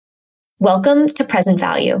Welcome to Present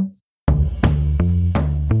Value.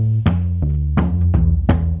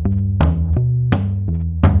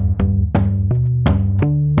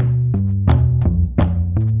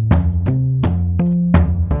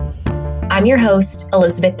 I'm your host,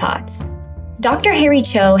 Elizabeth Potts. Dr. Harry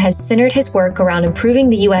Cho has centered his work around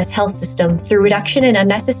improving the U.S. health system through reduction in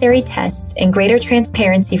unnecessary tests and greater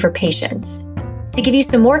transparency for patients. To give you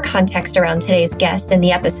some more context around today's guest in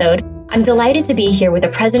the episode, I'm delighted to be here with the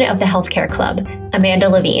president of the Healthcare Club, Amanda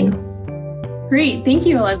Levine. Great, thank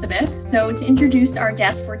you, Elizabeth. So to introduce our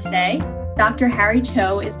guest for today, Dr. Harry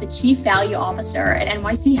Cho is the Chief Value Officer at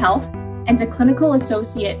NYC Health and a clinical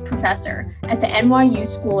associate professor at the NYU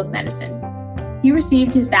School of Medicine. He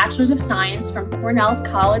received his Bachelor's of Science from Cornell's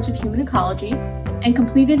College of Human Ecology and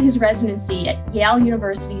completed his residency at Yale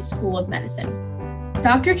University School of Medicine.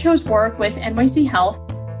 Dr. Cho's work with NYC Health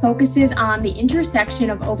focuses on the intersection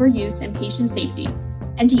of overuse and patient safety,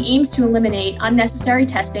 and he aims to eliminate unnecessary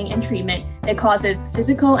testing and treatment that causes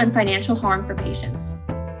physical and financial harm for patients.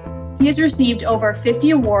 He has received over 50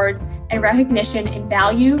 awards and recognition in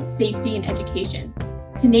value, safety, and education.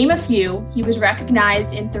 To name a few, he was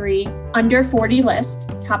recognized in 3 Under 40 List,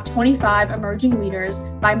 Top 25 Emerging Leaders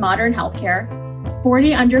by Modern Healthcare,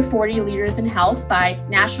 40 Under 40 Leaders in Health by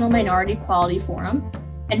National Minority Quality Forum,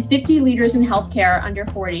 and 50 Leaders in Healthcare Under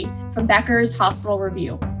 40 from Becker's Hospital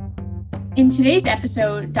Review. In today's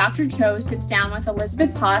episode, Dr. Cho sits down with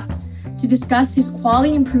Elizabeth Potts to discuss his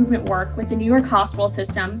quality improvement work with the New York hospital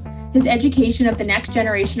system, his education of the next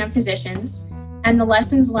generation of physicians, and the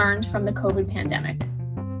lessons learned from the COVID pandemic.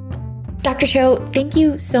 Dr. Cho, thank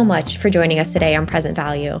you so much for joining us today on Present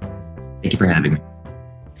Value. Thank you for having me.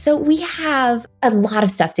 So we have a lot of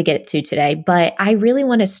stuff to get to today, but I really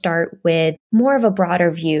want to start with more of a broader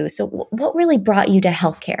view. So what really brought you to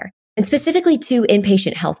healthcare, and specifically to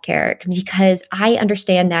inpatient healthcare? Because I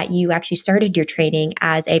understand that you actually started your training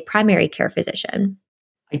as a primary care physician.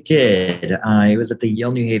 I did. It was at the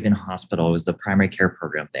Yale New Haven Hospital. It was the primary care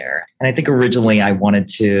program there. And I think originally I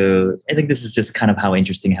think this is just kind of how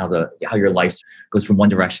interesting how your life goes from one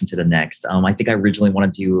direction to the next. I think I originally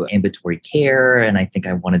wanted to do ambulatory care, and I think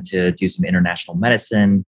I wanted to do some international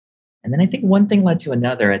medicine. And then I think one thing led to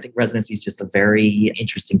another. I think residency is just a very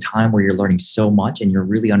interesting time where you're learning so much and you're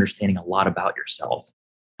really understanding a lot about yourself.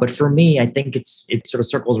 But for me, I think it sort of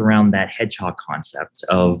circles around that hedgehog concept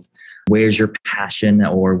of where's your passion,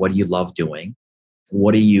 or what do you love doing?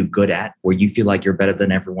 What are you good at, where you feel like you're better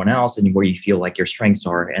than everyone else and where you feel like your strengths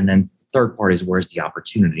are? And then the third part is where's the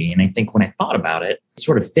opportunity? And I think when I thought about it, it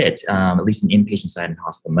sort of fit, at least in inpatient side in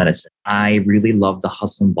hospital medicine. I really love the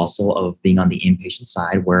hustle and bustle of being on the inpatient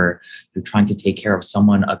side where you're trying to take care of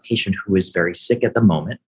a patient who is very sick at the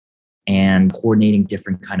moment, and coordinating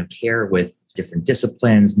different kind of care with different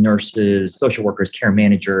disciplines, nurses, social workers, care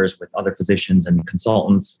managers, with other physicians and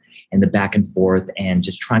consultants, and the back and forth, and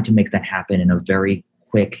just trying to make that happen in a very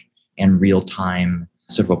quick and real time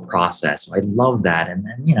sort of a process. So I love that. And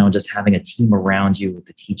then, just having a team around you with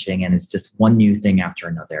the teaching, and it's just one new thing after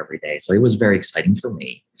another every day. So it was very exciting for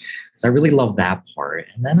me. So I really love that part.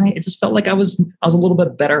 And then it just felt like I was a little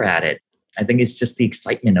bit better at it. I think it's just the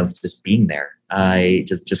excitement of just being there. I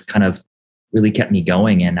just kind of really kept me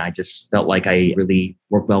going. And I just felt like I really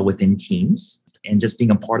worked well within teams and just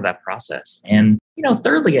being a part of that process. And,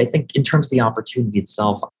 thirdly, I think in terms of the opportunity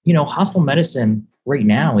itself, hospital medicine right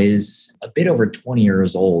now is a bit over 20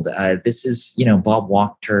 years old. This is, Bob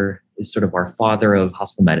Wachter is sort of our father of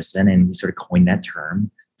hospital medicine, and he sort of coined that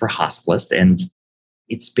term for hospitalist. And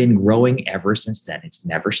it's been growing ever since then. It's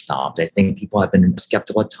never stopped. I think people have been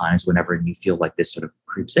skeptical at times whenever you feel like this sort of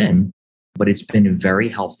creeps in, but it's been very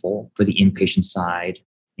helpful for the inpatient side.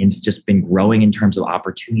 And it's just been growing in terms of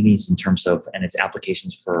opportunities, and its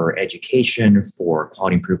applications for education, for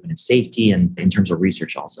quality improvement and safety, and in terms of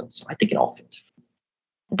research also. So I think it all fit.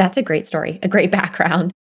 That's a great story, a great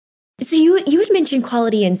background. So you had mentioned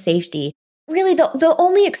quality and safety. Really, the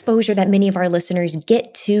only exposure that many of our listeners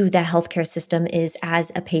get to the healthcare system is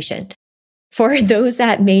as a patient. For those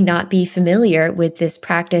that may not be familiar with this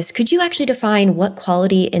practice, could you actually define what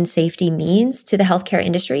quality and safety means to the healthcare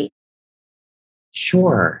industry?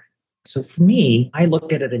 Sure. So for me, I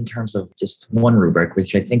look at it in terms of just one rubric,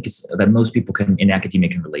 which I think is that most people in academia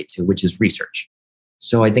can relate to, which is research.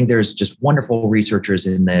 So I think there's just wonderful researchers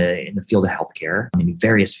in the field of healthcare, in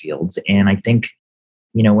various fields. And I think,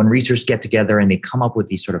 when researchers get together and they come up with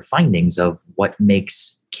these sort of findings of what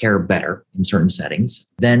makes care better in certain settings,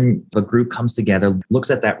 then a group comes together,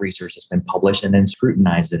 looks at that research that's been published, and then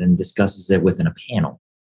scrutinizes it and discusses it within a panel.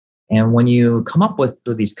 And when you come up with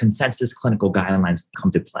these consensus clinical guidelines come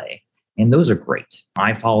to play, And those are great.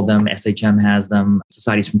 I follow them. SHM has them.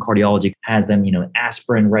 Societies from Cardiology has them.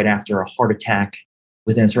 Aspirin right after a heart attack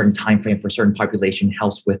within a certain time frame for a certain population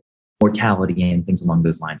helps with mortality and things along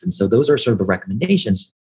those lines. And so those are sort of the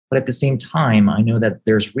recommendations. But at the same time, I know that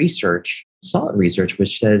there's research, solid research,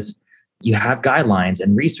 which says you have guidelines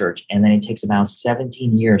and research, and then it takes about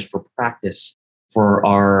 17 years for practice for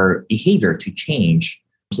our behavior to change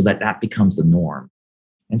so that that becomes the norm.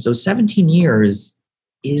 And so 17 years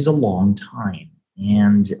is a long time.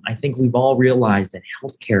 And I think we've all realized that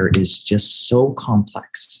healthcare is just so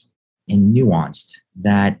complex and nuanced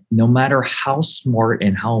that no matter how smart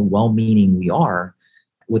and how well-meaning we are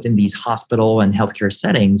within these hospital and healthcare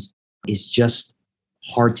settings, it's just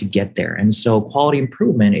hard to get there. And so quality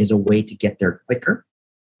improvement is a way to get there quicker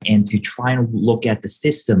and to try and look at the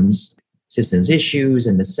systems issues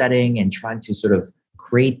and the setting and trying to sort of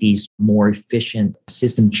create these more efficient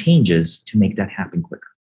system changes to make that happen quicker.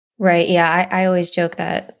 Right. Yeah. I always joke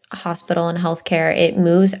that hospital and healthcare, it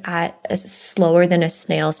moves at a slower than a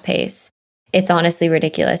snail's pace. It's honestly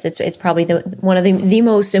ridiculous. It's probably one of the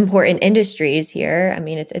most important industries here. I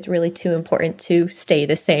mean, it's really too important to stay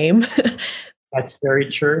the same. That's very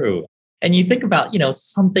true. And you think about,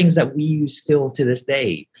 some things that we use still to this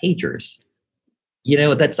day, pagers.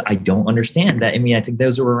 I don't understand that. I mean, I think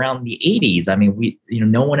those were around the 80s. I mean,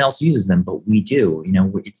 no one else uses them, but we do.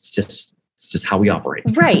 It's just how we operate.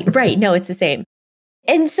 Right. No, it's the same.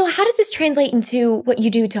 And so how does this translate into what you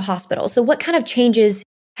do to hospitals? So what kind of changes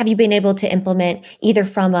have you been able to implement either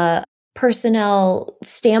from a personnel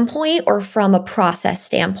standpoint or from a process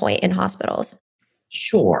standpoint in hospitals?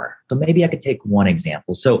 Sure. So maybe I could take one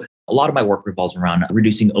example. So a lot of my work revolves around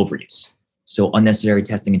reducing overuse. So unnecessary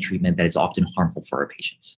testing and treatment that is often harmful for our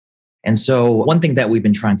patients. And so one thing that we've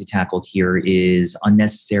been trying to tackle here is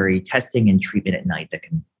unnecessary testing and treatment at night that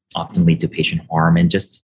can often lead to patient harm and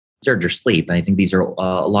just disturb their sleep. And I think these are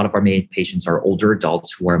a lot of our main patients are older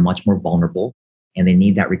adults who are much more vulnerable, and they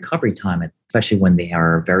need that recovery time, especially when they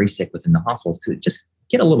are very sick within the hospitals, to just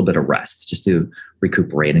get a little bit of rest, just to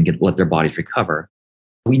recuperate and let their bodies recover.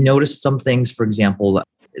 We noticed some things, for example,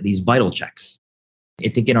 these vital checks. I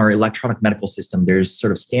think in our electronic medical system, there's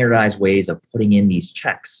sort of standardized ways of putting in these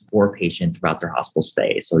checks for patients throughout their hospital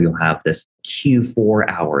stay. So you'll have this Q4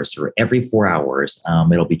 hours, or every 4 hours,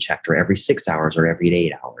 it'll be checked, or every 6 hours, or every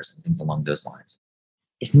 8 hours, and things along those lines.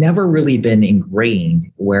 It's never really been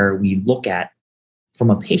ingrained where we look at, from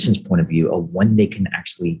a patient's point of view, of when they can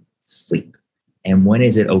actually sleep and when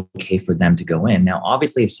is it okay for them to go in. Now,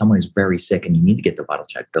 obviously, if someone is very sick and you need to get the vital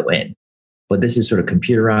check, go in. But this is sort of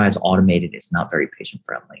computerized, automated. It's not very patient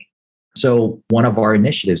friendly. So one of our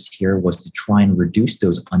initiatives here was to try and reduce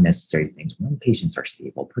those unnecessary things when patients are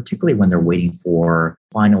stable, particularly when they're waiting for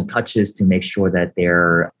final touches to make sure that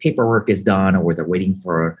their paperwork is done, or they're waiting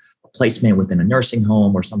for a placement within a nursing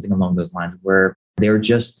home or something along those lines, where they're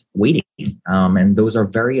just waiting. And those are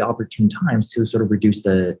very opportune times to sort of reduce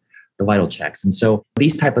the vital checks. And so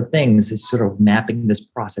these type of things is sort of mapping this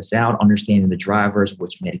process out, understanding the drivers,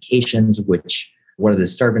 which medications, what are the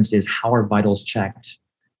disturbances, how are vitals checked?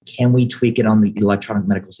 Can we tweak it on the electronic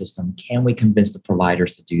medical system? Can we convince the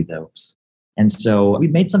providers to do those? And so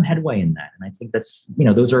we've made some headway in that. And I think that's,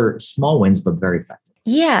 those are small wins, but very effective.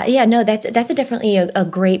 Yeah. No, that's definitely a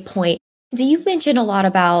great point. So you mentioned a lot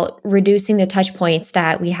about reducing the touch points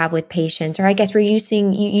that we have with patients, or I guess you use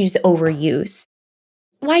the overuse.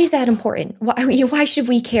 Why is that important? Why should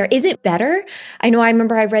we care? Is it better? I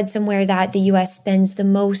remember I read somewhere that the US spends the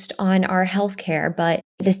most on our healthcare, but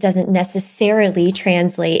this doesn't necessarily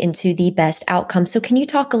translate into the best outcome. So can you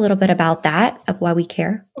talk a little bit about that, of why we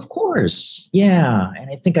care? Of course. Yeah.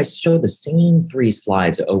 And I think I showed the same 3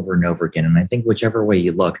 slides over and over again. And I think whichever way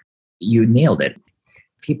you look, you nailed it.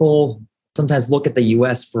 People sometimes look at the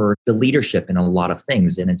US for the leadership in a lot of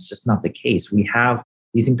things, and it's just not the case.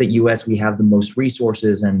 We think that US, we have the most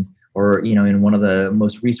resources in one of the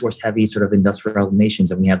most resource heavy sort of industrial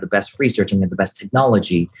nations, and we have the best research and we have the best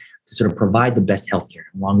technology to sort of provide the best healthcare,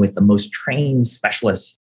 along with the most trained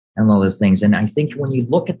specialists and all those things. And I think when you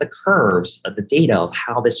look at the curves of the data of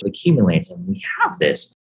how this accumulates, and we have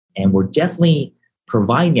this, and we're definitely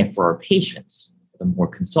providing it for our patients, the more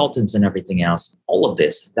consultants and everything else, all of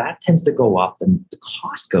this, that tends to go up, and the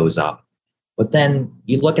cost goes up. But then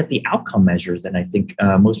you look at the outcome measures that I think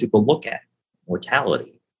most people look at,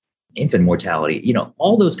 mortality, infant mortality,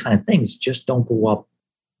 all those kind of things just don't go up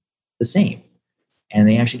the same. And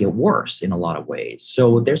they actually get worse in a lot of ways.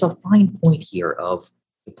 So there's a fine point here of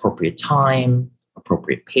appropriate time,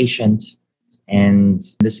 appropriate patient. And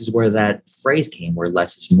this is where that phrase came, where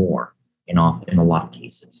less is more in a lot of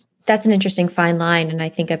cases. That's an interesting fine line. And I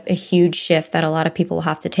think a huge shift that a lot of people will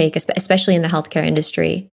have to take, especially in the healthcare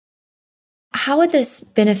industry. How would this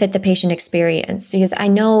benefit the patient experience? Because I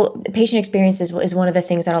know the patient experience is one of the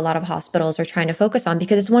things that a lot of hospitals are trying to focus on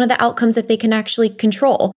because it's one of the outcomes that they can actually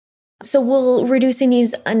control. So will reducing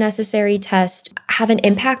these unnecessary tests have an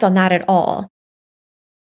impact on that at all?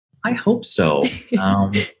 I hope so.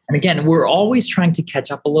 And again, we're always trying to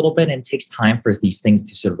catch up a little bit, and it takes time for these things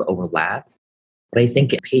to sort of overlap. But I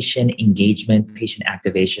think patient engagement, patient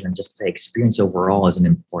activation, and just the experience overall is an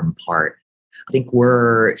important part. I think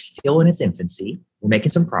we're still in its infancy. We're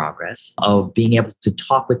making some progress of being able to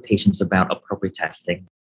talk with patients about appropriate testing.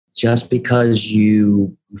 Just because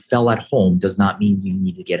you fell at home does not mean you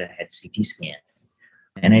need to get a head CT scan.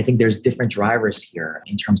 And I think there's different drivers here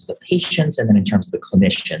in terms of the patients and then in terms of the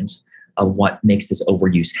clinicians of what makes this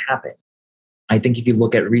overuse happen. I think if you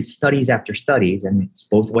look at studies after studies, and it's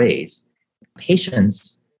both ways,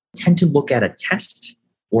 patients tend to look at a test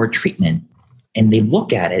or a treatment and they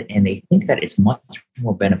look at it and they think that it's much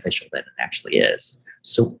more beneficial than it actually is.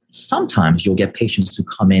 So sometimes you'll get patients who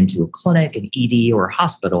come into a clinic, an ED, or a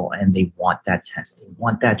hospital, and they want that test, they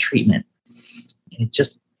want that treatment. And it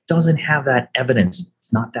just doesn't have that evidence.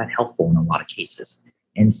 It's not that helpful in a lot of cases.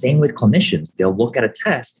 And same with clinicians. They'll look at a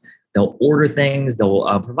test, they'll order things,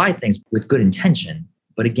 they'll provide things with good intention.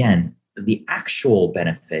 But again, the actual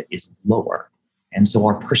benefit is lower. And so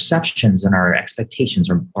our perceptions and our expectations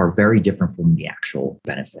are very different from the actual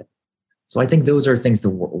benefit. So I think those are things to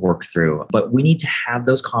work through. But we need to have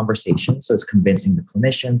those conversations. So it's convincing the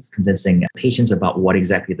clinicians, convincing patients about what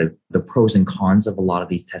exactly the pros and cons of a lot of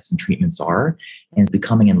these tests and treatments are, and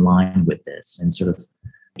becoming in line with this and sort of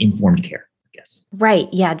informed care, I guess. Right.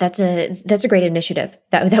 Yeah, that's a great initiative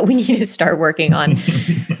that we need to start working on.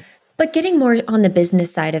 But getting more on the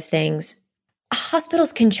business side of things,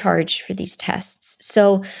 hospitals can charge for these tests.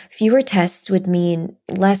 So fewer tests would mean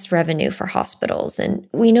less revenue for hospitals. And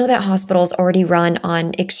we know that hospitals already run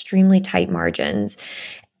on extremely tight margins.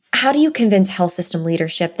 How do you convince health system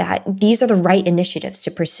leadership that these are the right initiatives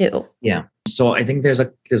to pursue? Yeah. So I think there's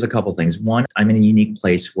a couple things. One, I'm in a unique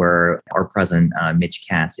place where our president, Mitch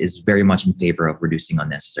Katz, is very much in favor of reducing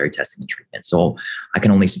unnecessary testing and treatment. So I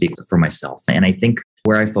can only speak for myself. And I think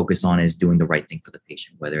where I focus on is doing the right thing for the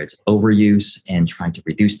patient, whether it's overuse and trying to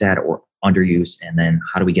reduce that or underuse. And then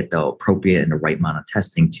how do we get the appropriate and the right amount of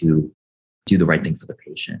testing to do the right thing for the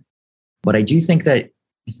patient? But I do think that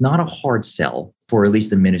it's not a hard sell for at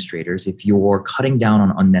least administrators. If you're cutting down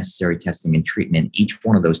on unnecessary testing and treatment, each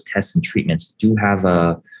one of those tests and treatments do have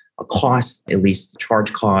a cost, at least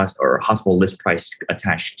charge cost or hospital list price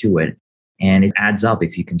attached to it. And it adds up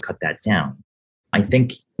if you can cut that down. I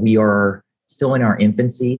think we are still in our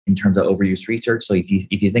infancy in terms of overuse research. So if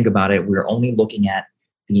you think about it, we're only looking at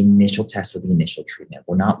the initial test or the initial treatment.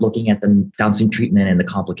 We're not looking at the downstream treatment and the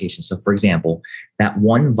complications. So for example, that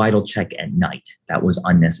one vital check at night, that was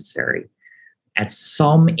unnecessary. At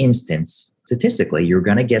some instance, statistically, you're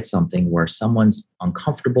going to get something where someone's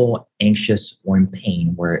uncomfortable, anxious, or in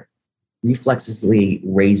pain, where it reflexively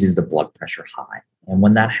raises the blood pressure high. And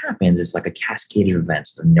when that happens, it's like a cascade of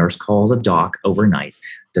events. The nurse calls a doc overnight.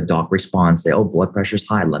 The doc responds, say, oh, blood pressure's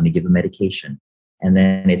high. Let me give a medication. And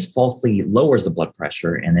then it falsely lowers the blood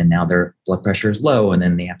pressure. And then now their blood pressure is low. And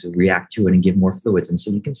then they have to react to it and give more fluids. And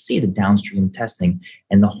so you can see the downstream testing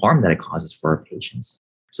and the harm that it causes for our patients.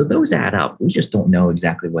 So those add up. We just don't know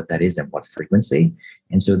exactly what that is and what frequency.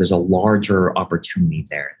 And so there's a larger opportunity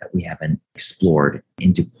there that we haven't explored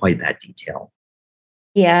into quite that detail.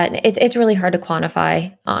 Yeah, it's really hard to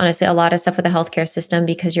quantify, honestly, a lot of stuff with the healthcare system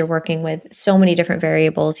because you're working with so many different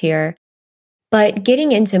variables here. But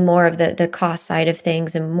getting into more of the cost side of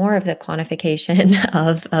things and more of the quantification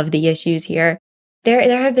of the issues here,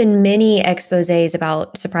 there have been many exposés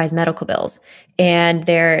about surprise medical bills and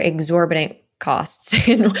their exorbitant costs.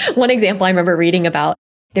 And one example I remember reading about,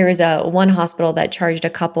 there was one hospital that charged a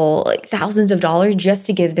couple like thousands of dollars just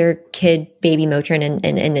to give their kid baby Motrin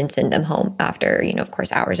and then send them home after, of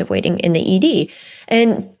course, hours of waiting in the ED.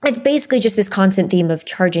 And it's basically just this constant theme of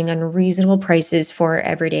charging unreasonable prices for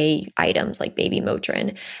everyday items like baby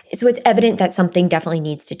Motrin. So it's evident that something definitely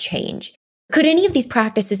needs to change. Could any of these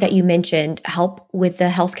practices that you mentioned help with the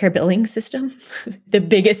healthcare billing system? The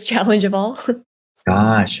biggest challenge of all?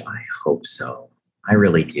 Gosh, I hope so. I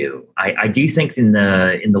really do. I do think in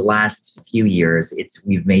the last few years,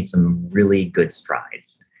 we've made some really good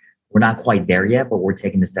strides. We're not quite there yet, but we're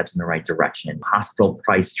taking the steps in the right direction. Hospital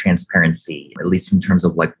price transparency, at least in terms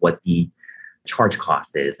of like what the charge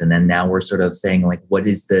cost is. And then now we're sort of saying like, what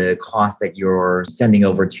is the cost that you're sending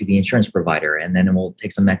over to the insurance provider? And then we'll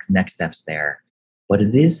take some next steps there. But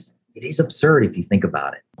it is It is absurd if you think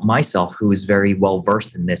about it. Myself, who is very well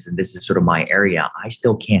versed in this, and this is sort of my area, I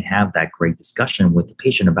still can't have that great discussion with the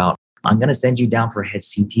patient about, I'm going to send you down for a head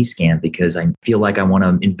CT scan because I feel like I want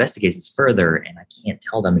to investigate this further, and I can't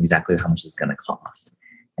tell them exactly how much it's going to cost.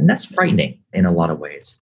 And that's frightening in a lot of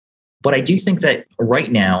ways. But I do think that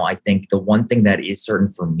right now, I think the one thing that is certain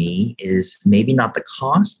for me is maybe not the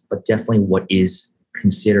cost, but definitely what is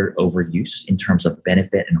considered overuse in terms of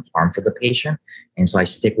benefit and harm for the patient. And so I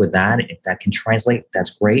stick with that. If that can translate, that's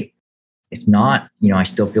great. If not, I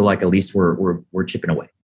still feel like at least we're chipping away.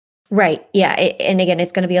 Right. Yeah. And again,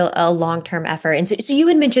 it's going to be a long-term effort. And so you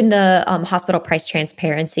had mentioned the hospital price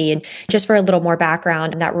transparency. And just for a little more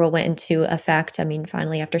background, that rule went into effect,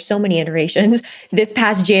 finally, after so many iterations, this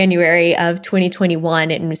past January of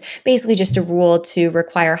 2021. It was basically just a rule to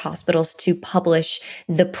require hospitals to publish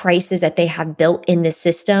the prices that they have built in the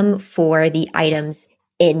system for the items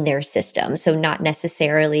in their system. So not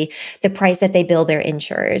necessarily the price that they bill their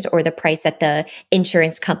insurers or the price that the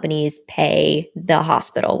insurance companies pay the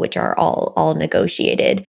hospital, which are all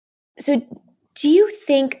negotiated. So do you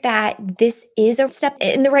think that this is a step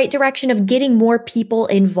in the right direction of getting more people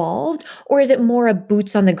involved, or is it more a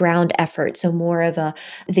boots on the ground effort? So more of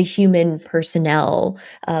the human personnel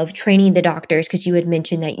of training the doctors, because you had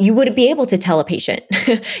mentioned that you wouldn't be able to tell a patient,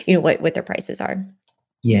 what their prices are.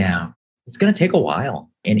 Yeah. It's going to take a while.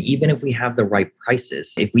 And even if we have the right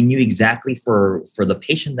prices, if we knew exactly for the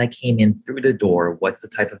patient that came in through the door, what's the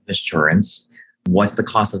type of insurance, what's the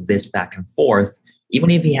cost of this back and forth,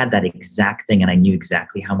 even if he had that exact thing and I knew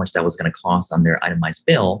exactly how much that was going to cost on their itemized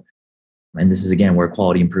bill, and this is again where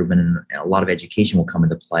quality improvement and a lot of education will come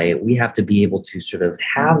into play, we have to be able to sort of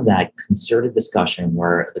have that concerted discussion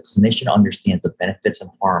where the clinician understands the benefits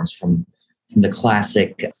and harms from the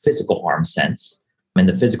classic physical harm sense and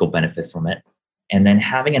the physical benefit from it. And then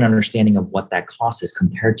having an understanding of what that cost is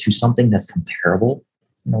compared to something that's comparable.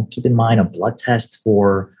 Keep in mind a blood test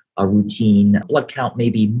for a routine blood count may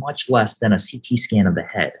be much less than a CT scan of the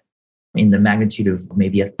head in the magnitude of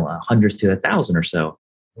maybe hundreds to 1,000 or so.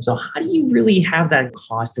 So how do you really have that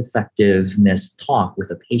cost effectiveness talk with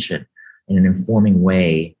a patient in an informing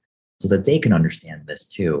way so that they can understand this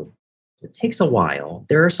too? It takes a while.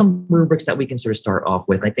 There are some rubrics that we can sort of start off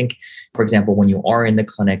with. I think, for example, when you are in the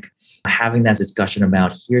clinic, having that discussion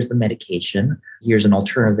about here's the medication, here's an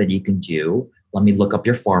alternative that you can do. Let me look up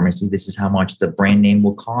your pharmacy. This is how much the brand name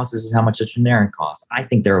will cost. This is how much a generic costs. I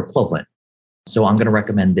think they're equivalent. So I'm going to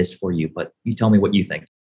recommend this for you, but you tell me what you think.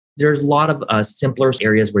 There's a lot of simpler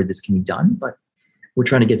areas where this can be done, but we're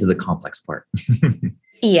trying to get to the complex part.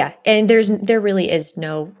 Yeah. And there really is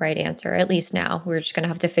no right answer, at least now. We're just going to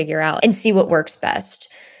have to figure out and see what works best.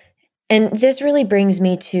 And this really brings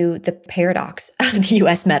me to the paradox of the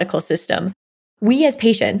US medical system. We as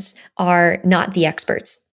patients are not the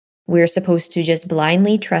experts. We're supposed to just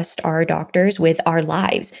blindly trust our doctors with our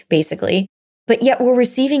lives, basically. But yet we're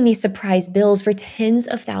receiving these surprise bills for tens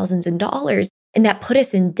of thousands of dollars. And that put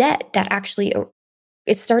us in debt that actually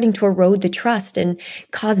it's starting to erode the trust and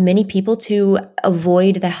cause many people to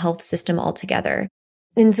avoid the health system altogether.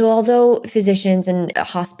 And so although physicians and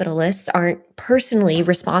hospitalists aren't personally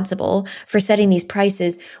responsible for setting these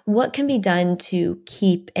prices, what can be done to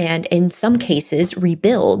keep and in some cases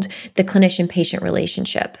rebuild the clinician-patient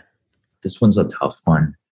relationship? This one's a tough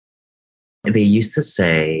one. They used to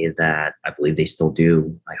say that, I believe they still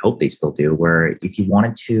do, I hope they still do, where if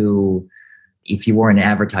you were in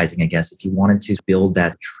advertising, I guess, if you wanted to build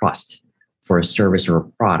that trust for a service or a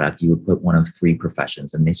product, you would put one of three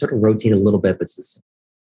professions. And they sort of rotate a little bit, but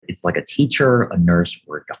it's like a teacher, a nurse,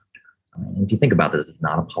 or a doctor. If you think about this, it's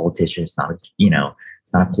not a politician, it's not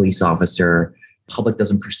a police officer. Public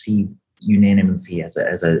doesn't perceive unanimity as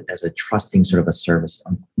a trusting sort of a service,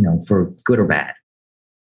 for good or bad.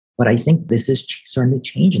 But I think this is starting to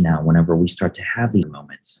change now whenever we start to have these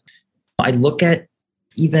moments. I look at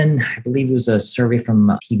I believe it was a survey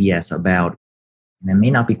from PBS about, and I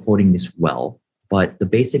may not be quoting this well, but the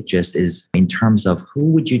basic gist is in terms of who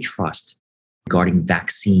would you trust regarding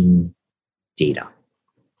vaccine data,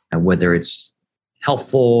 and whether it's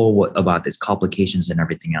helpful about its complications and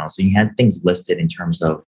everything else. And you had things listed in terms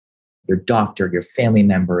of your doctor, your family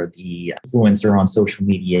member, the influencer on social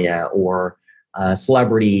media, or a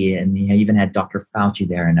celebrity, and you even had Dr. Fauci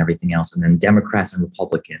there and everything else, and then Democrats and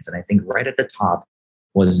Republicans. And I think right at the top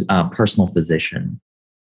was a personal physician.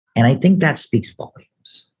 And I think that speaks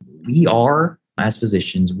volumes. We are, as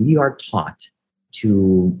physicians, we are taught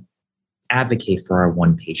to advocate for our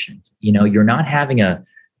one patient. You're not having a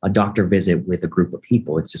doctor visit with a group of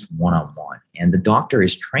people. It's just one-on-one. And the doctor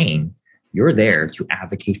is trained You're there to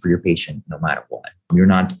advocate for your patient no matter what. You're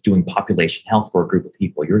not doing population health for a group of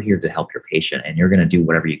people. You're here to help your patient, and you're going to do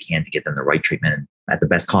whatever you can to get them the right treatment at the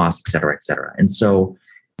best cost, et cetera, et cetera.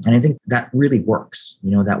 And I think that really works.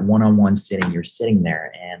 That one-on-one sitting, you're sitting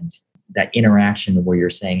there, and that interaction where you're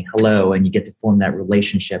saying hello, and you get to form that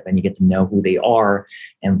relationship, and you get to know who they are,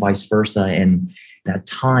 and vice versa. And that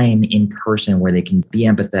time in person where they can be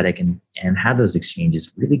empathetic and have those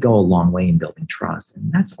exchanges really go a long way in building trust.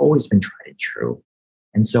 And that's always been tried and true.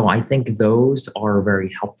 And so I think those are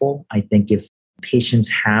very helpful. I think if patients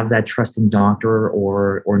have that trusting doctor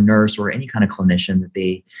or nurse or any kind of clinician that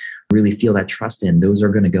they really feel that trust in, those are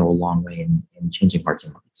going to go a long way in changing hearts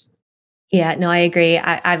and minds. Yeah, no, I agree.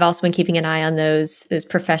 I've also been keeping an eye on those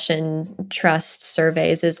profession trust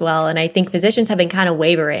surveys as well. And I think physicians have been kind of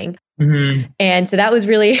wavering. Mm-hmm. And so that was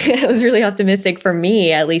really, it was really optimistic for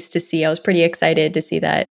me, at least, to see. I was pretty excited to see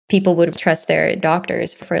that people would trust their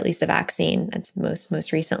doctors for at least the vaccine. That's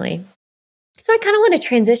most recently. So I kind of want to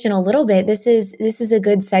transition a little bit. This is a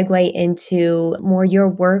good segue into more your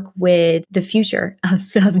work with the future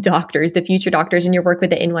of doctors, the future doctors, and your work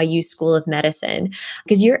with the NYU School of Medicine,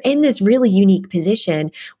 because you're in this really unique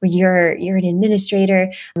position where you're an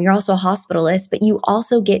administrator, you're also a hospitalist, but you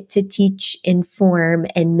also get to teach, inform,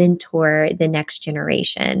 and mentor the next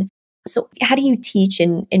generation. So how do you teach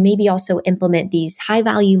and maybe also implement these high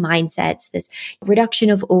value mindsets, this reduction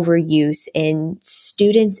of overuse in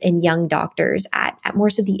students and young doctors at more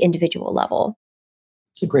so the individual level?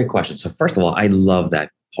 It's a great question. So first of all, I love that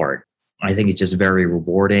part. I think it's just very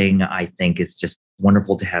rewarding. I think it's just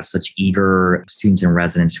wonderful to have such eager students and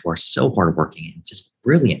residents who are so hardworking and just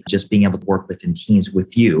brilliant. Just being able to work within teams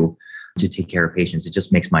with you to take care of patients, it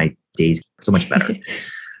just makes my days so much better.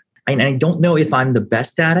 And I don't know if I'm the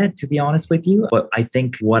best at it, to be honest with you, but I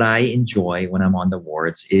think what I enjoy when I'm on the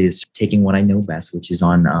wards is taking what I know best, which is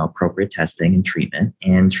on appropriate testing and treatment,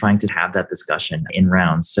 and trying to have that discussion in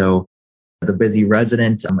rounds. So the busy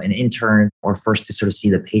resident, an intern, are first to sort of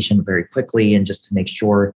see the patient very quickly and just to make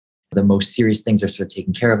sure the most serious things are sort of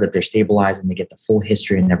taken care of, that they're stabilized and they get the full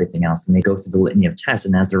history and everything else. And they go through the litany of tests.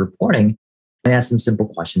 And as they're reporting, I ask them simple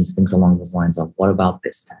questions, things along those lines of, what about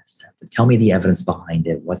this test? Tell me the evidence behind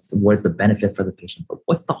it. What is the benefit for the patient, but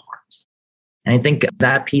what's the harms? And I think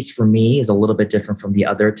that piece for me is a little bit different from the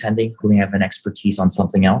other attending who may have an expertise on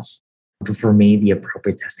something else. But for me, the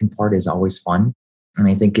appropriate testing part is always fun. And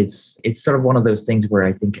I think it's sort of one of those things where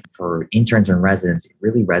I think for interns and residents, it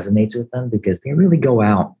really resonates with them because they really go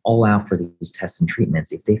all out for these tests and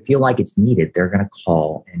treatments. If they feel like it's needed, they're going to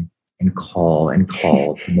call and call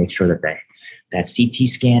to make sure that that CT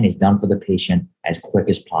scan is done for the patient as quick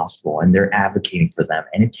as possible, and they're advocating for them.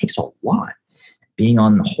 And it takes a lot. Being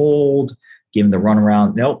on hold, giving the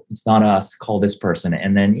runaround, nope, it's not us, call this person.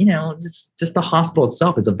 And then, just the hospital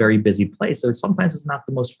itself is a very busy place. So sometimes it's not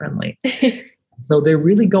the most friendly. So they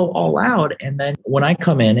really go all out. And then when I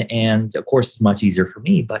come in, and of course, it's much easier for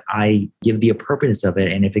me, but I give the appropriateness of it.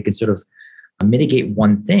 And if it could sort of mitigate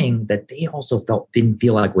one thing that they also didn't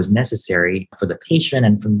feel like was necessary for the patient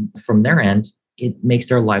and from their end, it makes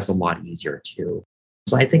their lives a lot easier too.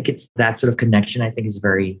 So I think it's that sort of connection, I think, is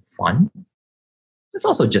very fun. It's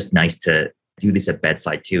also just nice to do this at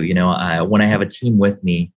bedside too. When I have a team with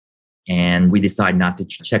me and we decide not to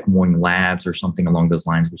check morning labs or something along those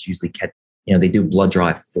lines, which usually they do blood draw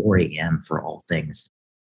at 4 a.m. for all things,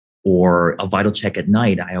 or a vital check at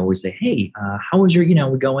night. I always say, hey, how was your,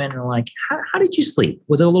 we go in and we're like, how did you sleep?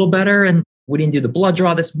 Was it a little better? And we didn't do the blood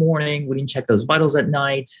draw this morning. We didn't check those vitals at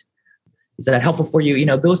night. Is that helpful for you?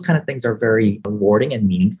 Those kind of things are very rewarding and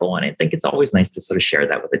meaningful. And I think it's always nice to sort of share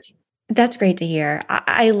that with the team. That's great to hear.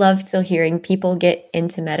 I love still hearing people get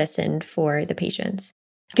into medicine for the patients,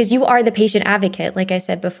 because you are the patient advocate. Like I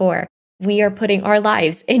said before, we are putting our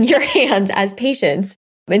lives in your hands as patients.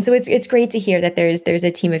 And so it's great to hear that there's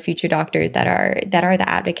a team of future doctors that are the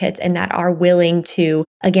advocates and that are willing to,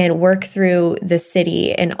 again, work through the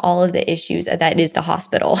city and all of the issues that is the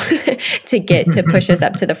hospital to push us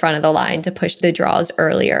up to the front of the line, to push the draws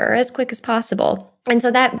earlier or as quick as possible. And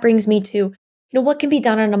so that brings me to, what can be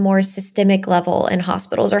done on a more systemic level in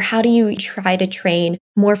hospitals, or how do you try to train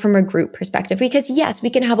more from a group perspective? Because yes, we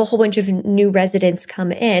can have a whole bunch of new residents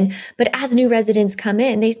come in, but as new residents come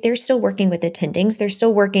in, they're still working with attendings. They're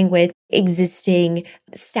still working with existing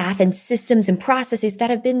staff and systems and processes that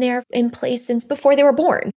have been there in place since before they were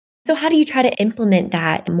born. So how do you try to implement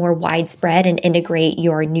that more widespread and integrate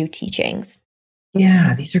your new teachings?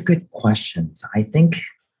 Yeah, these are good questions. I think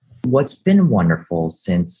what's been wonderful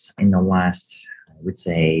since in the last, I would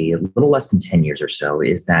say, a little less than 10 years or so,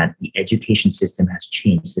 is that the education system has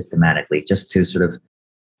changed systematically just to sort of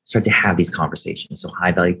start to have these conversations. So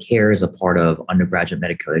high value care is a part of undergraduate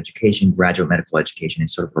medical education, graduate medical education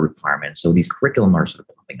is sort of a requirement. So these curriculum are sort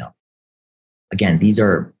of popping up. Again, these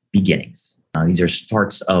are beginnings. These are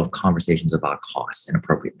starts of conversations about costs and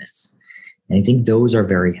appropriateness. And I think those are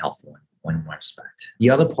very helpful in one respect. The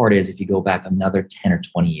other part is if you go back another 10 or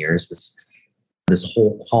 20 years, this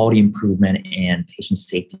whole quality improvement and patient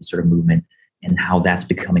safety sort of movement and how that's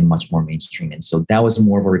becoming much more mainstream. And so that was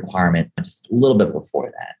more of a requirement just a little bit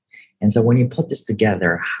before that. And so when you put this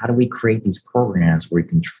together, how do we create these programs where we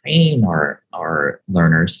can train our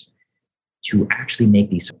learners to actually make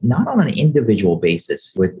these not on an individual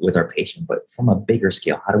basis with our patient, but from a bigger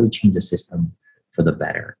scale? How do we change the system for the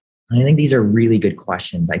better? And I think these are really good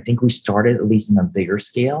questions. I think we started at least on a bigger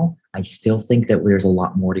scale. I still think that there's a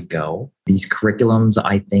lot more to go. These curriculums,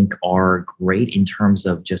 I think, are great in terms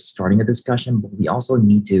of just starting a discussion, but we also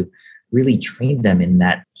need to really train them in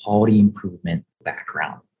that quality improvement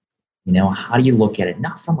background. How do you look at it?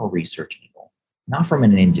 Not from a research angle, not from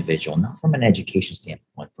an individual, not from an education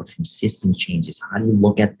standpoint, but from system changes. How do you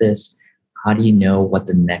look at this? How do you know what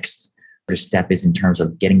the next step is in terms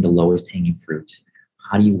of getting the lowest hanging fruit?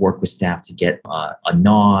 How do you work with staff to get a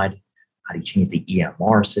nod? How do you change the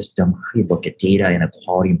EMR system? How do you look at data in a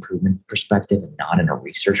quality improvement perspective and not in a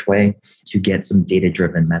research way to get some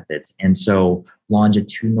data-driven methods? And so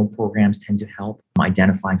longitudinal programs tend to help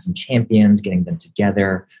identifying some champions, getting them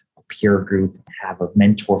together, a peer group, have a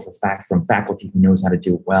mentor from faculty who knows how to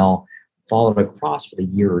do it well, follow it across for the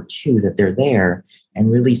year or two that they're there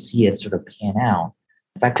and really see it sort of pan out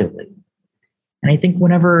effectively. And I think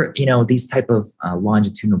whenever, these type of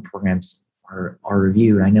longitudinal programs are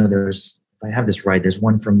reviewed, I know if I have this right, there's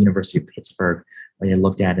one from University of Pittsburgh where they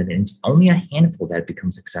looked at it and it's only a handful that become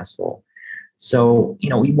successful. So,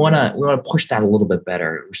 we want to push that a little bit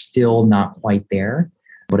better. We're still not quite there,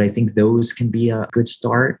 but I think those can be a good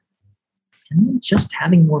start. And just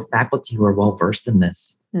having more faculty who are well-versed in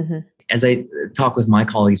this. Mm-hmm. As I talk with my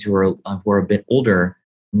colleagues who are a bit older,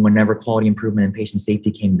 whenever quality improvement and patient safety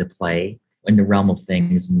came into play, in the realm of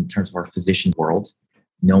things in terms of our physician world,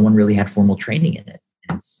 no one really had formal training in it.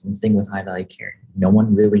 And same thing with high value care. No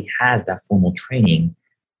one really has that formal training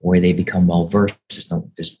where they become well versed.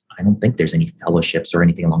 I don't think there's any fellowships or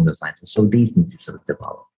anything along those lines. And so these need to sort of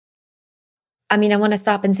develop. I want to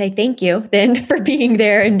stop and say thank you then for being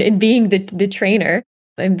there and being the trainer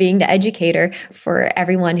and being the educator for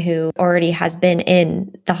everyone who already has been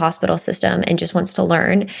in the hospital system and just wants to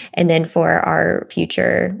learn. And then for our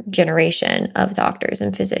future generation of doctors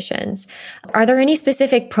and physicians. Are there any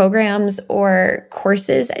specific programs or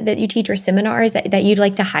courses that you teach or seminars that you'd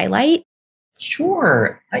like to highlight?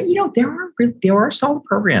 Sure. There are solid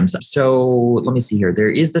programs. So let me see here.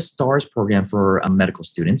 There is the STARS program for medical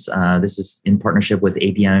students. This is in partnership with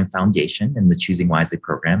ABM Foundation and the Choosing Wisely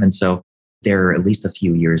program. And so they're at least a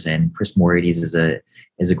few years in. Chris Morides is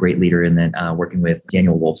a great leader in that, working with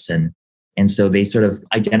Daniel Wolfson. And so they sort of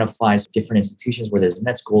identify different institutions where there's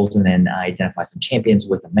med schools and then identify some champions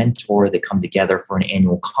with a mentor. They come together for an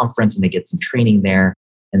annual conference and they get some training there.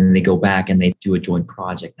 And then they go back and they do a joint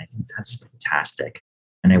project. And I think that's fantastic.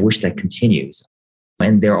 And I wish that continues.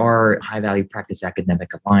 And there are High Value Practice Academic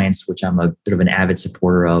Alliance, which I'm a sort of an avid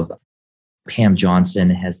supporter of. Pam Johnson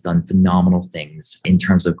has done phenomenal things in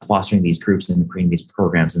terms of fostering these groups and creating these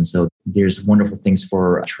programs. And so there's wonderful things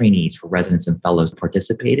for trainees, for residents and fellows to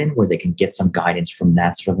participate in where they can get some guidance from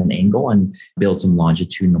that sort of an angle and build some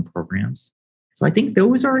longitudinal programs. So I think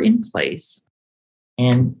those are in place.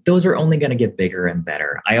 And those are only going to get bigger and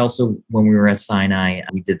better. I also, when we were at Sinai,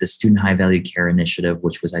 we did the Student High Value Care Initiative,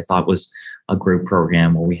 which I thought was a group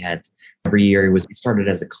program where we had every year, it started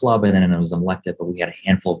as a club and then it was elected, but we had a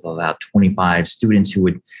handful of about 25 students who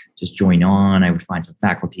would just join on. I would find some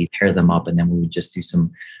faculty, pair them up, and then we would just do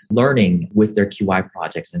some learning with their QI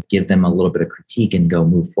projects and give them a little bit of critique and go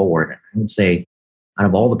move forward. I would say out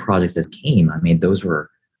of all the projects that came, those were,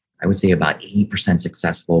 I would say, about 80%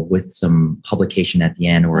 successful with some publication at the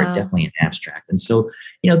end or definitely an abstract. And so,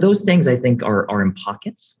 those things I think are in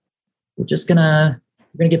pockets. We're gonna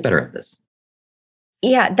get better at this.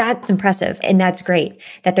 Yeah, that's impressive. And that's great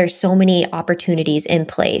that there's so many opportunities in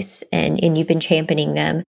place and you've been championing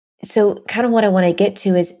them. So kind of what I want to get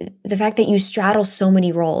to is the fact that you straddle so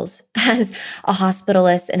many roles as a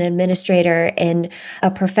hospitalist, an administrator, and a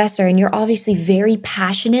professor, and you're obviously very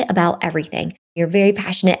passionate about everything. You're a very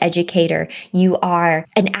passionate educator. You are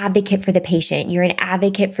an advocate for the patient. You're an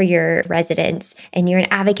advocate for your residents, and you're an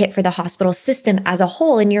advocate for the hospital system as a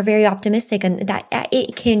whole. And you're very optimistic and that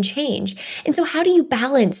it can change. And so how do you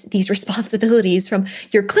balance these responsibilities from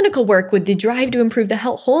your clinical work with the drive to improve the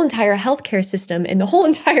whole entire healthcare system and the whole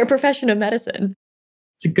entire profession of medicine?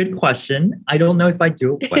 It's a good question. I don't know if I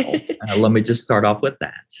do it well. Let me just start off with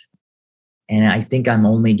that. And I think I'm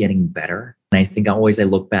only getting better. And I think I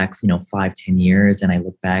look back, 5, 10 years, and I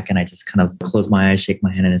look back and I just kind of close my eyes, shake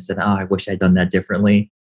my head, and I said, oh, I wish I'd done that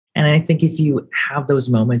differently. And I think if you have those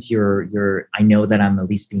moments, I know that I'm at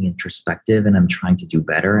least being introspective and I'm trying to do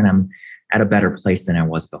better and I'm at a better place than I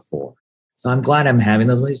was before. So I'm glad I'm having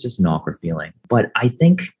those moments. It's just an awkward feeling. But I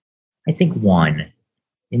think one,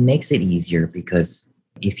 it makes it easier because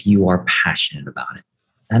if you are passionate about it,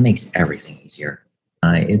 that makes everything easier.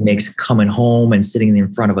 It makes coming home and sitting in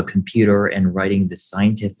front of a computer and writing the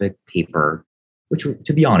scientific paper, which,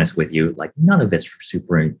 to be honest with you, like none of it's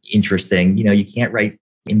super interesting. You can't write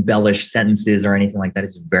embellished sentences or anything like that.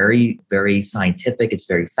 It's very, very scientific. It's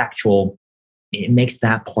very factual. It makes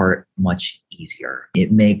that part much easier.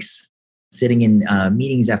 It makes sitting in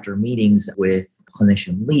meetings after meetings with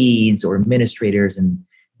clinician leads or administrators and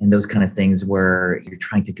those kind of things where you're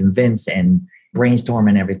trying to convince and brainstorm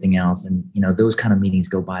and everything else. And, those kind of meetings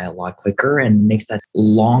go by a lot quicker and makes that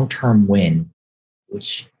long-term win,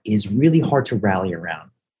 which is really hard to rally around.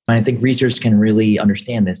 And I think research can really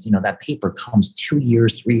understand this. That paper comes 2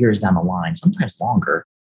 years, 3 years down the line, sometimes longer.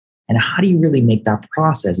 And how do you really make that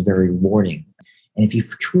process very rewarding? And if you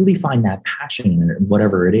truly find that passion in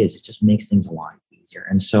whatever it is, it just makes things a lot easier.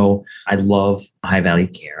 And so I love high value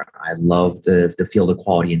care. I love the field of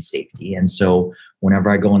quality and safety. And so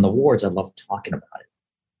whenever I go in the wards, I love talking about it.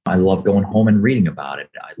 I love going home and reading about it.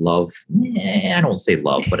 I don't say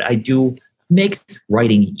love, but I do makes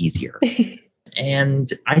writing easier. And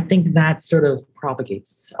I think that sort of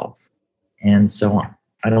propagates itself. And so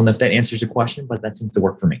I don't know if that answers your question, but that seems to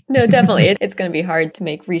work for me. No, definitely. It's going to be hard to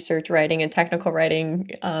make research writing and technical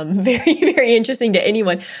writing very, very interesting to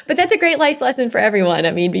anyone. But that's a great life lesson for everyone.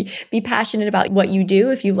 I mean, be passionate about what you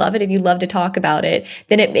do. If you love it, if you love to talk about it,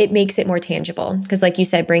 then it makes it more tangible. Because like you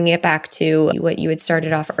said, bringing it back to what you had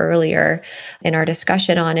started off earlier in our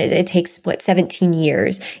discussion on is it takes, 17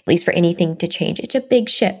 years, at least for anything to change. It's a big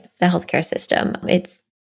ship, the healthcare system. It's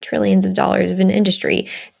trillions of dollars of an industry.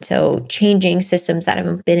 So changing systems that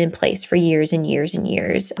have been in place for years and years and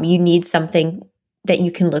years, you need something that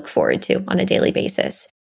you can look forward to on a daily basis.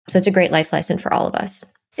 So it's a great life lesson for all of us.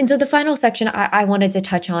 And so the final section I wanted to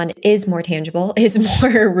touch on is more tangible, is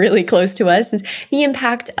more really close to us, is the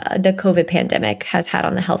impact the COVID pandemic has had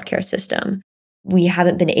on the healthcare system. We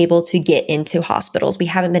haven't been able to get into hospitals. We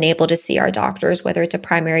haven't been able to see our doctors, whether it's a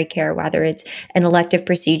primary care, whether it's an elective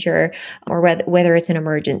procedure, or whether it's an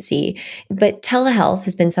emergency. But telehealth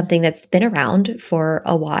has been something that's been around for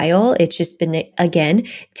a while. It's just been, again,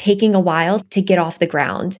 taking a while to get off the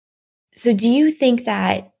ground. So do you think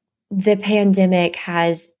that the pandemic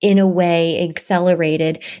has, in a way,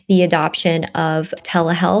 accelerated the adoption of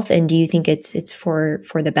telehealth? And do you think it's for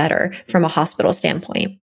the better from a hospital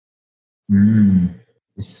standpoint?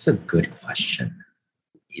 This is a good question.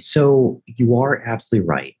 So you are absolutely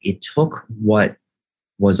right. It took what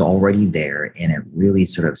was already there and it really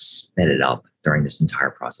sort of sped it up during this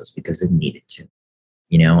entire process because it needed to.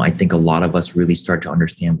 I think a lot of us really start to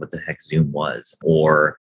understand what the heck Zoom was,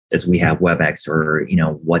 or as we have WebEx, or,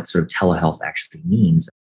 what sort of telehealth actually means,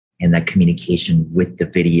 and that communication with the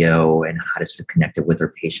video and how to sort of connect it with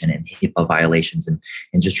our patient and HIPAA violations and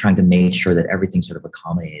just trying to make sure that everything's sort of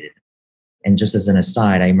accommodated. And just as an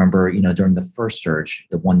aside, I remember, during the first surge,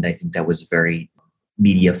 the one that I think that was very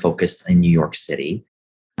media focused in New York City,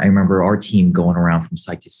 I remember our team going around from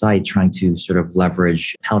site to site trying to sort of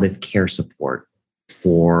leverage palliative care support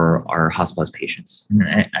for our hospitalized patients.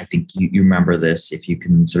 And I think you remember this, if you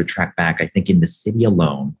can sort of track back. I think in the city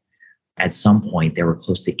alone, at some point, there were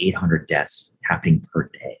close to 800 deaths happening per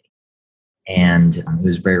day. And it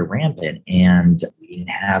was very rampant. And we didn't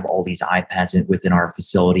have all these iPads within our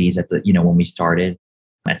facilities when we started.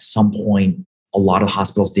 At some point, a lot of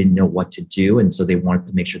hospitals didn't know what to do. And so they wanted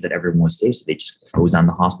to make sure that everyone was safe. So they just closed down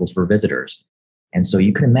the hospitals for visitors. And so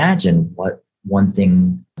you can imagine what one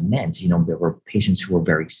thing meant. There were patients who were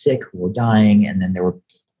very sick, who were dying. And then there were,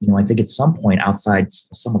 I think at some point outside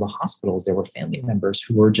some of the hospitals, there were family members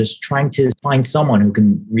who were just trying to find someone who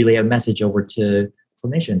can relay a message over to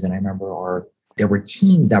clinicians. And I remember there were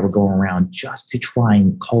teams that were going around just to try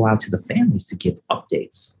and call out to the families to give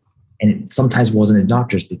updates. And it sometimes wasn't the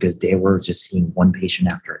doctors because they were just seeing one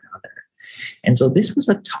patient after another. And so this was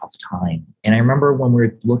a tough time. And I remember when we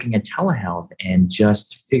were looking at telehealth and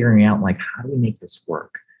just figuring out, how do we make this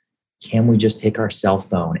work? Can we just take our cell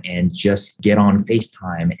phone and just get on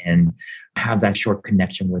FaceTime and have that short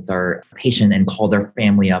connection with our patient and call their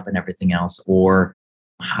family up and everything else? Or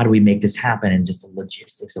how do we make this happen? And just the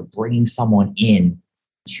logistics of bringing someone in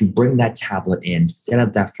to bring that tablet in, set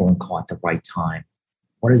up that phone call at the right time.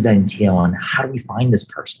 What does that entail? And how do we find this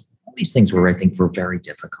person? All these things were, I think, were very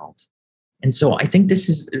difficult. And so I think this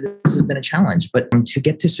has been a challenge. But to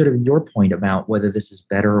get to sort of your point about whether this is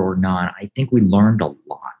better or not, I think we learned a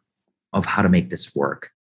lot of how to make this work,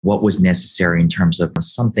 what was necessary in terms of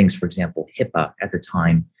some things. For example, HIPAA at the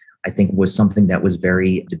time, I think was something that was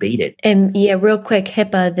very debated. And yeah, real quick,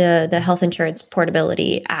 HIPAA, the Health Insurance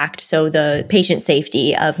Portability Act. So the patient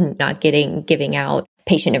safety of not giving out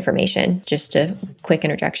patient information. Just a quick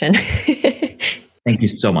interjection. Thank you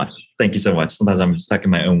so much. Thank you so much. Sometimes I'm stuck in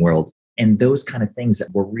my own world. And those kind of things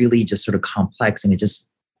that were really just sort of complex. And it just,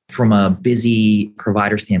 from a busy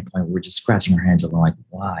provider standpoint, we're just scratching our heads and we're like,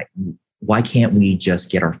 why can't we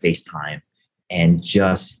just get our FaceTime and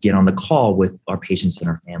just get on the call with our patients and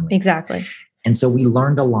our family? Exactly. And so we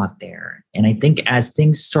learned a lot there. And I think as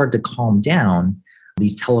things started to calm down,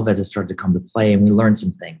 these televisits started to come to play and we learned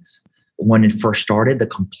some things. When it first started, the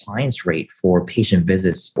compliance rate for patient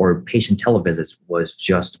visits or patient televisits was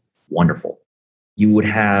just wonderful. You would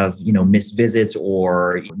have, missed visits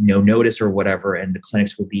or no notice or whatever, and the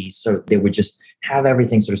clinics would be, so they would just have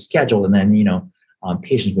everything sort of scheduled. And then,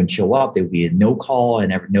 patients wouldn't show up. There would be a no call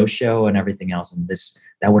and no show and everything else. And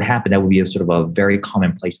that would happen. That would be a sort of a very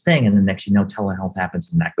commonplace thing. And then next, telehealth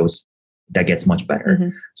happens and that gets much better. Mm-hmm.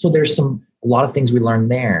 So there's a lot of things we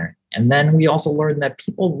learned there. And then we also learned that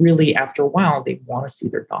people really, after a while, they want to see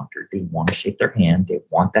their doctor. They want to shake their hand. They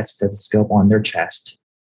want that stethoscope on their chest.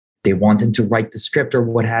 They want them to write the script or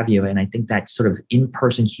what have you. And I think that sort of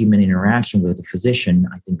in-person human interaction with the physician,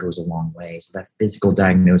 I think goes a long way. So that physical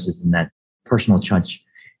diagnosis and that personal touch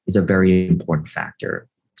is a very important factor.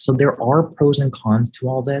 So there are pros and cons to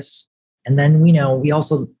all this. And then we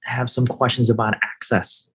also have some questions about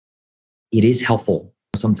access. It is helpful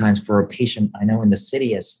sometimes for a patient. I know in the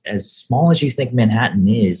city, as small as you think Manhattan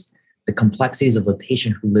is, the complexities of a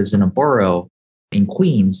patient who lives in a borough in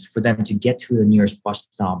Queens, for them to get to the nearest bus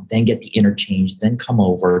stop, then get the interchange, then come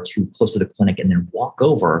over to close to the clinic and then walk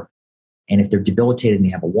over. And if they're debilitated and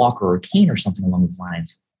they have a walker or a cane or something along those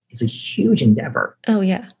lines, it's a huge endeavor. Oh,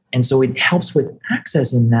 yeah. And so it helps with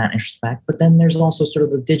access in that respect. But then there's also sort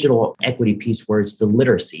of the digital equity piece where it's the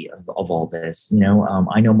literacy of all this.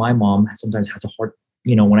 I know my mom sometimes has a hard,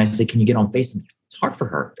 when I say, can you get on FaceTime? It's hard for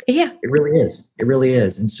her. Yeah. It really is. It really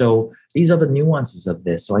is. And so these are the nuances of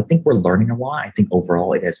this. So I think we're learning a lot. I think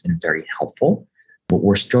overall it has been very helpful, but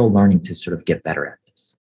we're still learning to sort of get better at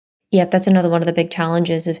this. Yep. That's another one of the big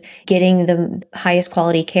challenges of getting the highest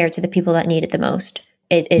quality care to the people that need it the most.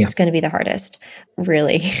 It's going to be the hardest,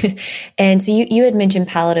 really. And so you had mentioned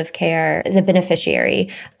palliative care as a beneficiary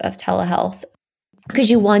of telehealth. Could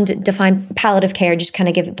you, one, define palliative care, just kind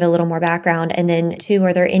of give a little more background? And then two,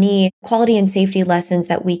 are there any quality and safety lessons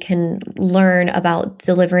that we can learn about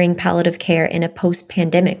delivering palliative care in a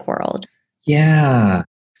post-pandemic world? Yeah.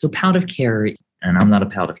 So palliative care, and I'm not a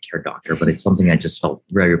palliative care doctor, but it's something I just felt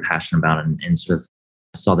very passionate about and sort of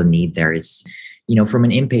saw the need there. It's, from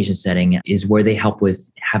an inpatient setting is where they help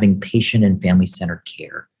with having patient and family-centered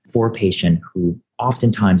care for a patient who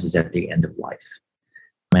oftentimes is at the end of life.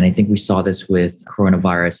 And I think we saw this with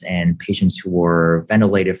coronavirus and patients who were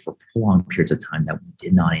ventilated for prolonged periods of time that we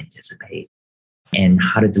did not anticipate, and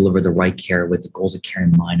how to deliver the right care with the goals of care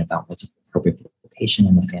in mind about what's appropriate for the patient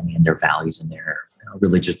and the family and their values and their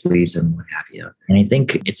religious beliefs and what have you. And I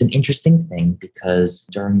think it's an interesting thing because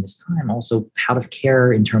during this time, also palliative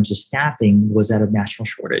care in terms of staffing was at a national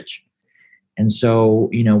shortage. And so,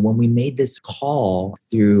 when we made this call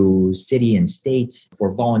through city and state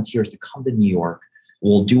for volunteers to come to New York,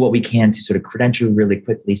 we'll do what we can to sort of credential you really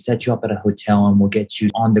quickly, set you up at a hotel, and we'll get you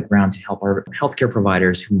on the ground to help our healthcare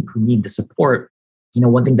providers who need the support.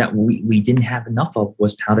 One thing that we didn't have enough of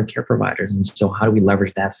was palliative care providers. And so how do we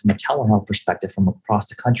leverage that from a telehealth perspective from across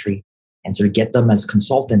the country and sort of get them as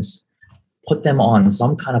consultants, put them on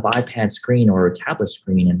some kind of iPad screen or a tablet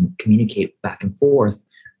screen and communicate back and forth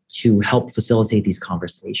to help facilitate these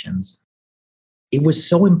conversations? It was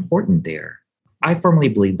so important there. I firmly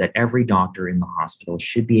believe that every doctor in the hospital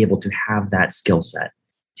should be able to have that skill set,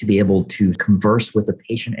 to be able to converse with the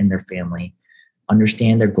patient and their family,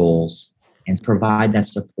 understand their goals, and provide that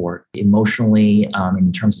support emotionally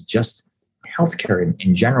in terms of just healthcare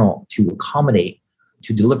in general to accommodate,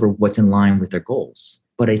 to deliver what's in line with their goals.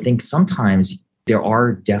 But I think sometimes there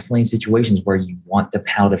are definitely situations where you want the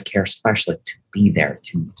palliative care specialist to be there,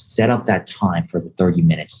 to set up that time for the 30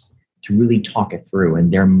 minutes, to really talk it through.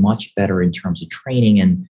 And they're much better in terms of training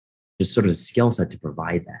and just sort of skill set to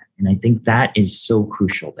provide that. And I think that is so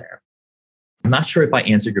crucial there. I'm not sure if I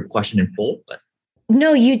answered your question in full, but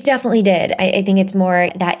No, you definitely did. I think it's more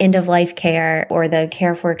that end of life care or the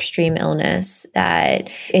care for extreme illness that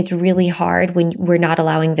it's really hard when we're not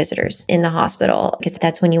allowing visitors in the hospital, because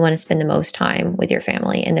that's when you want to spend the most time with your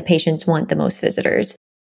family and the patients want the most visitors.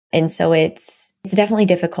 And so it's definitely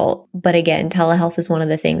difficult. But again, telehealth is one of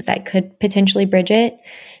the things that could potentially bridge it.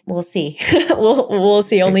 We'll see. We'll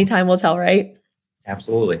see. Only time will tell, right?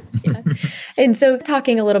 Absolutely. Yeah. And so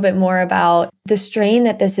talking a little bit more about the strain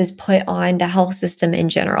that this has put on the health system in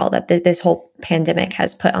general, that this whole pandemic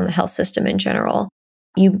has put on the health system in general.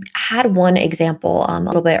 You had one example a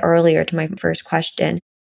little bit earlier to my first question,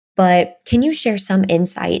 but can you share some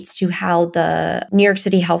insights to how the New York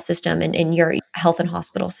City health system and your health and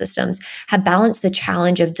hospital systems have balanced the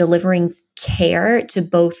challenge of delivering care to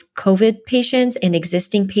both COVID patients and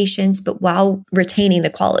existing patients, but while retaining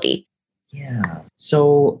the quality? Yeah.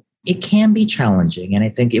 So it can be challenging. And I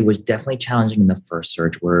think it was definitely challenging in the first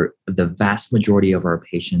surge where the vast majority of our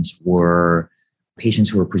patients were patients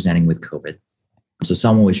who were presenting with COVID. So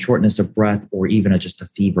someone with shortness of breath or even just a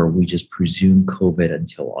fever, we just presume COVID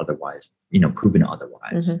until otherwise, proven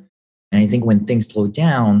otherwise. Mm-hmm. And I think when things slow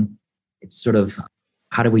down, it's sort of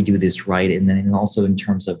how do we do this right? And then also in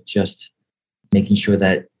terms of just making sure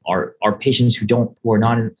that our patients who are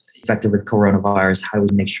not infected with coronavirus, how do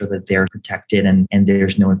we make sure that they're protected and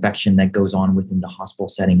there's no infection that goes on within the hospital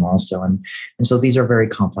setting also. And so these are very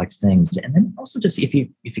complex things. And then also just if you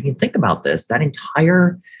can think about this, that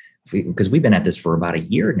entire, because we've been at this for about a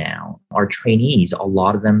year now, our trainees, a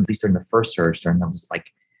lot of them, at least during the first surge, during those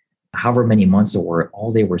however many months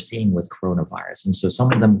all they were seeing with coronavirus. And so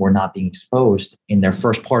some of them were not being exposed in their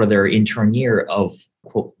first part of their intern year of,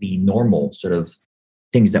 quote, the normal sort of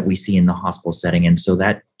things that we see in the hospital setting. And so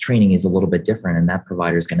that training is a little bit different and that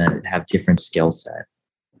provider is going to have different skill set.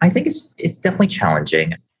 I think it's definitely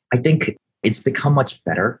challenging. I think it's become much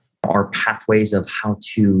better. Our pathways of how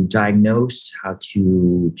to diagnose, how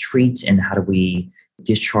to treat, and how do we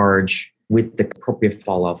discharge with the appropriate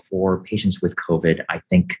follow-up for patients with COVID, I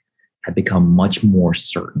think have become much more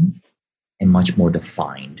certain and much more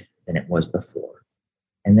defined than it was before.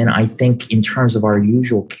 And then I think in terms of our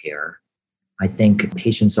usual care, I think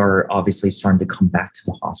patients are obviously starting to come back to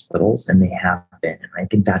the hospitals, and they have been. And I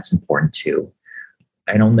think that's important too.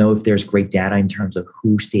 I don't know if there's great data in terms of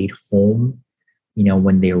who stayed home,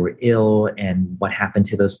 when they were ill and what happened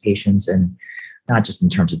to those patients, and not just in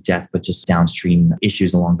terms of death, but just downstream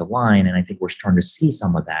issues along the line. And I think we're starting to see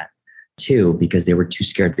some of that too, because they were too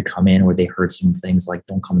scared to come in, or they heard some things like,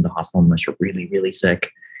 don't come to the hospital unless you're really, really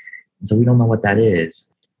sick. And so we don't know what that is.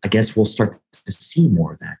 I guess we'll start to see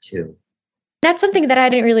more of that too. That's something that I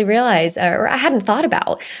didn't really realize or I hadn't thought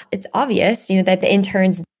about. It's obvious, that the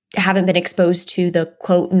interns haven't been exposed to the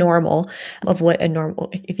quote normal of what a normal,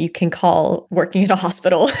 if you can call working at a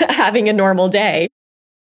hospital, having a normal day.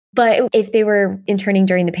 But if they were interning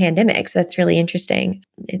during the pandemic, so that's really interesting.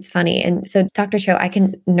 It's funny. And so Dr. Cho, I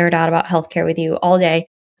can nerd out about healthcare with you all day,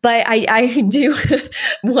 but I do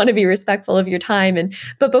want to be respectful of your time.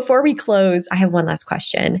 But before we close, I have one last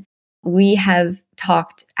question. We have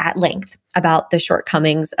talked at length about the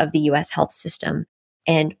shortcomings of the US health system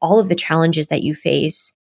and all of the challenges that you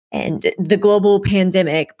face and the global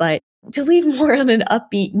pandemic. But to leave more on an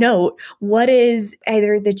upbeat note, what is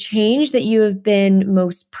either the change that you have been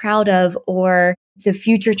most proud of or the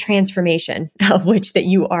future transformation of which that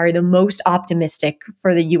you are the most optimistic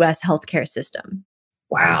for the US healthcare system?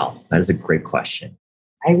 Wow, that is a great question.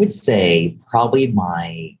 I would say probably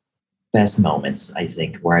my best moments, I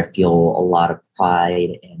think, where I feel a lot of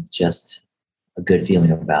pride and just a good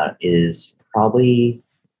feeling about it is probably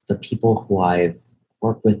the people who I've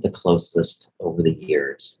worked with the closest over the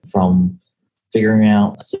years, from figuring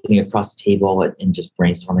out, sitting across the table and just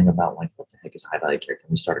brainstorming about what the heck is high value care? Can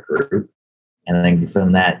we start a group? And then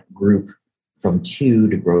from that group, from 2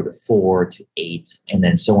 to grow to 4 to 8, and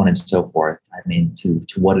then so on and so forth. I mean, to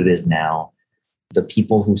what it is now, the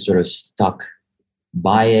people who sort of stuck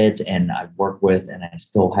by it and I've worked with and I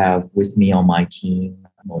still have with me on my team,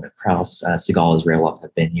 Mona Kraus, Sigal Israelov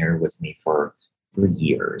have been here with me for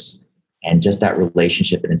years. And just that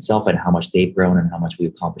relationship in itself and how much they've grown and how much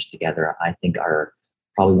we've accomplished together, I think are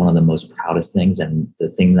probably one of the most proudest things and the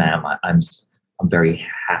thing that I'm very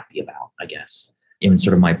happy about, I guess, in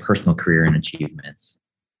sort of my personal career and achievements.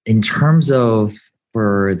 In terms of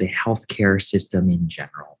for the healthcare system in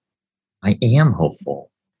general, I am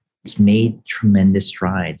hopeful. It's made tremendous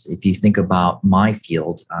strides. If you think about my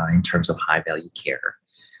field in terms of high value care,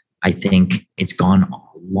 I think it's gone a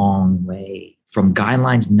long way from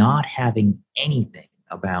guidelines not having anything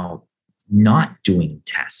about not doing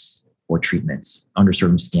tests or treatments under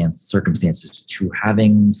certain circumstances to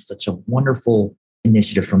having such a wonderful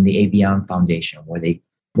initiative from the ABM Foundation, where they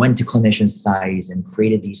went to clinician societies and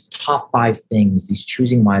created these top 5 things, these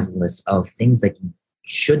choosing wisely lists of things that you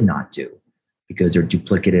should not do because they're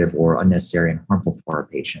duplicative or unnecessary and harmful for our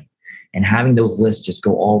patient. And having those lists just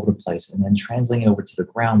go all over the place and then translating over to the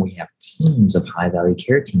ground, we have teams of high value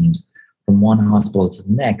care teams from one hospital to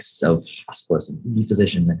the next of hospitalists and ED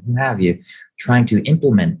physicians and who have you, trying to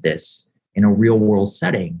implement this in a real world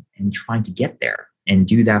setting and trying to get there and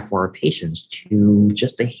do that for our patients to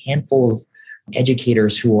just a handful of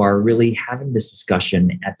educators who are really having this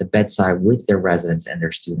discussion at the bedside with their residents and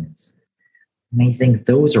their students. And I think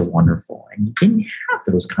those are wonderful. And you didn't have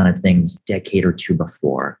those kind of things a decade or two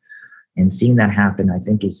before. And seeing that happen, I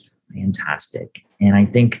think, is fantastic. And I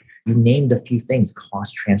think you named a few things: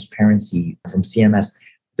 cost transparency from CMS,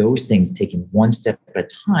 those things taking one step at a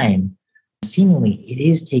time. Seemingly, it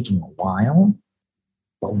is taking a while,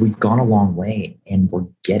 but we've gone a long way and we're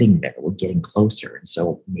getting there. We're getting closer. And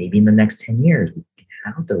so maybe in the next 10 years, we can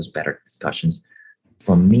have those better discussions.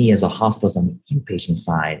 From me as a hospitalist on the inpatient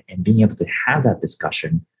side and being able to have that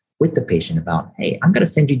discussion with the patient about, hey, I'm going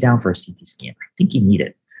to send you down for a CT scan. I think you need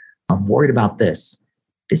it. I'm worried about this.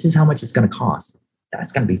 This is how much it's going to cost.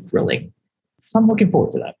 That's going to be thrilling. So I'm looking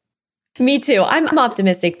forward to that. Me too. I'm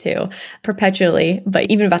optimistic too, perpetually, but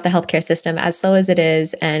even about the healthcare system, as slow as it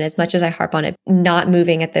is, and as much as I harp on it, not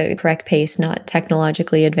moving at the correct pace, not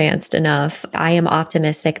technologically advanced enough, I am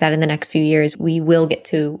optimistic that in the next few years, we will get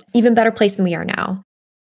to even better place than we are now.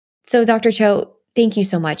 So Dr. Cho, thank you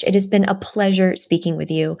so much. It has been a pleasure speaking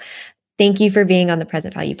with you. Thank you for being on the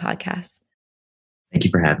Present Value Podcast. Thank you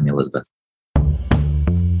for having me, Elizabeth.